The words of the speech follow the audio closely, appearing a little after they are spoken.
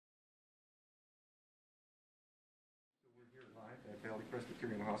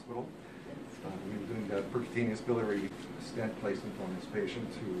Presbyterian Hospital. We've been doing a percutaneous biliary stent placement on this patient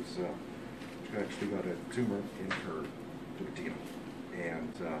who's actually got a tumor in her duodenal.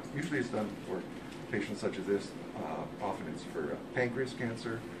 And usually it's done for patients such as this. Often it's for pancreas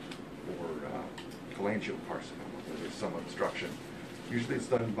cancer or cholangiocarcinoma, where there's some obstruction. Usually it's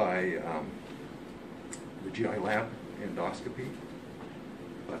done by the GI lab endoscopy,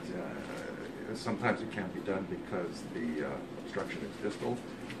 but sometimes it can't be done because the obstruction is distal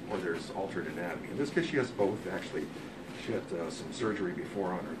or there's altered anatomy. In this case, she has both, actually. She had some surgery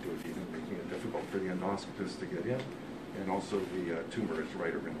before on her duodenum, making it difficult for the endoscopist to get in, and also the tumor is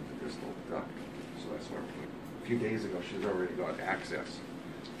right around the distal duct. So that's why a few days ago she's already got access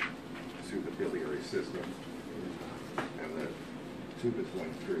to the biliary system, and the tube is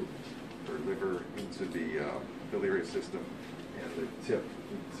going through her liver into the biliary system, and the tip,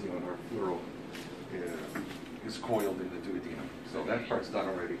 you can see on our fluoro, is coiled in the duodenum. So that part's done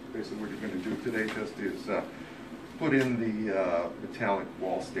already. Basically what you're going to do today just is put in the metallic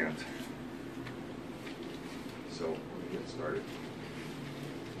Wallstent. So we'll get started.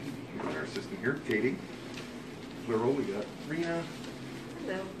 We got our assistant here, Katie. Plural, we got Rena.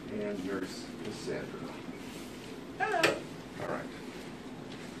 Hello. And nurse Sandra. Hello. All right.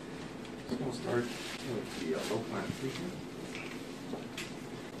 So we'll start with the low plant treatment.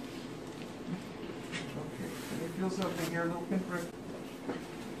 Okay, can you feel something here, little pinprick?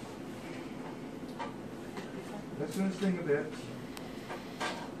 That's going to sting a bit.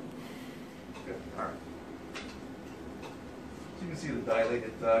 Good, all right. So you can see the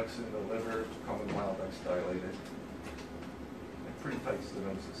dilated ducts in the liver, common bile ducts dilated. And pretty tight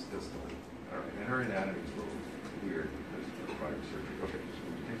stenosis distally. All right, and her anatomy is a little weird because of the prior surgery. Okay, so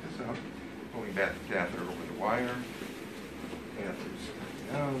we take this out, pulling back the catheter over the wire. Catheter's coming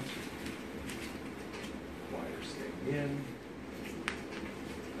out. Wire staying in.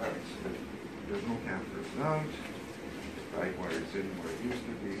 All right, so there's no catheters out. Guidewire is in where it used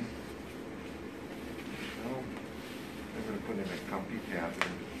to be. So I'm going to put in a Kumpe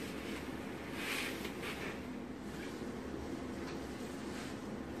Catheter.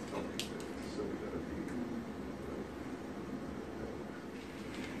 Okay, so we got to be.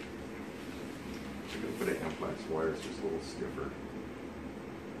 We're going to put an Amplatz wire. It's just a little stiffer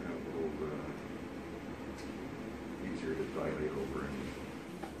and a little easier to dilate over.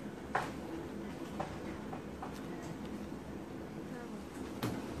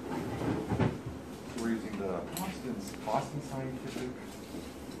 Boston Scientific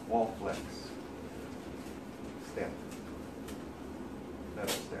Wallflex Stent, metal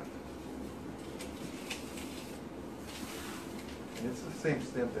stent. And it's the same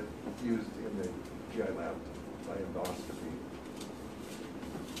stent that's used in the GI lab by endoscopy.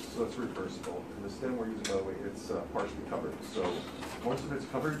 So it's reversible. And the stent we're using, by the way, it's partially covered. So most of it's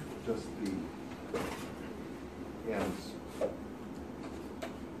covered, just the ends.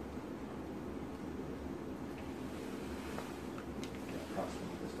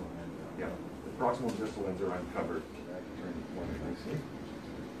 Proximal distal ends are uncovered. Turn the corner nicely.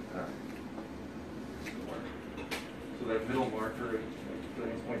 All right. So that middle marker,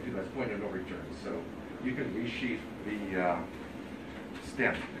 that's point 2, that's point of no return. So you can resheath the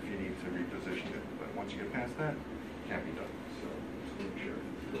stent if you need to reposition it. But once you get past that, it can't be done. So just make sure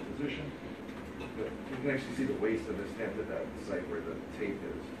it's in position. But you can actually see the waist of the stent at that site where the tape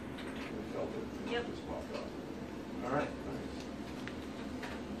is. Felt it. Yep. Just popped off. All right. Nice.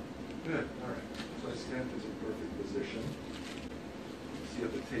 Good, all right. So the stent is in perfect position. You see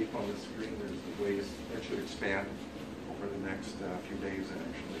at the tape on the screen, there's the waist. That should expand over the next few days,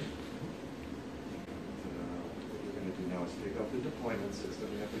 actually. What we're going to do now is take up the deployment system.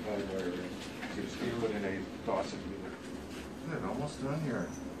 We have the guidewire in. So you screw it in a Dawson-Meuller. Good, almost done here.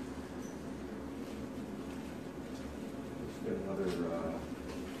 Let's get another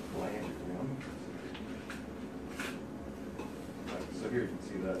gland. So here you can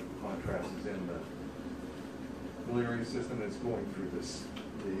see that contrast is in the biliary system that's going through the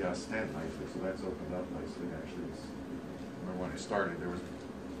stent nicely. So that's opened up nicely. Actually, remember when I started, there was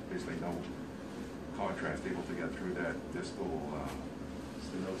basically no contrast able to get through that distal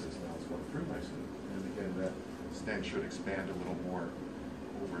stenosis. Now it's going through nicely. And again, that stent should expand a little more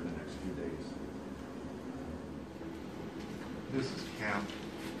over the next few days. This is camp.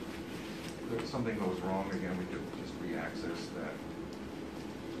 If something goes wrong, again, we could just re-access that.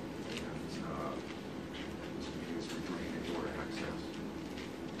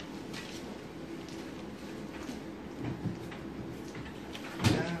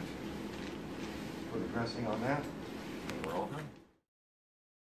 Dressing on that.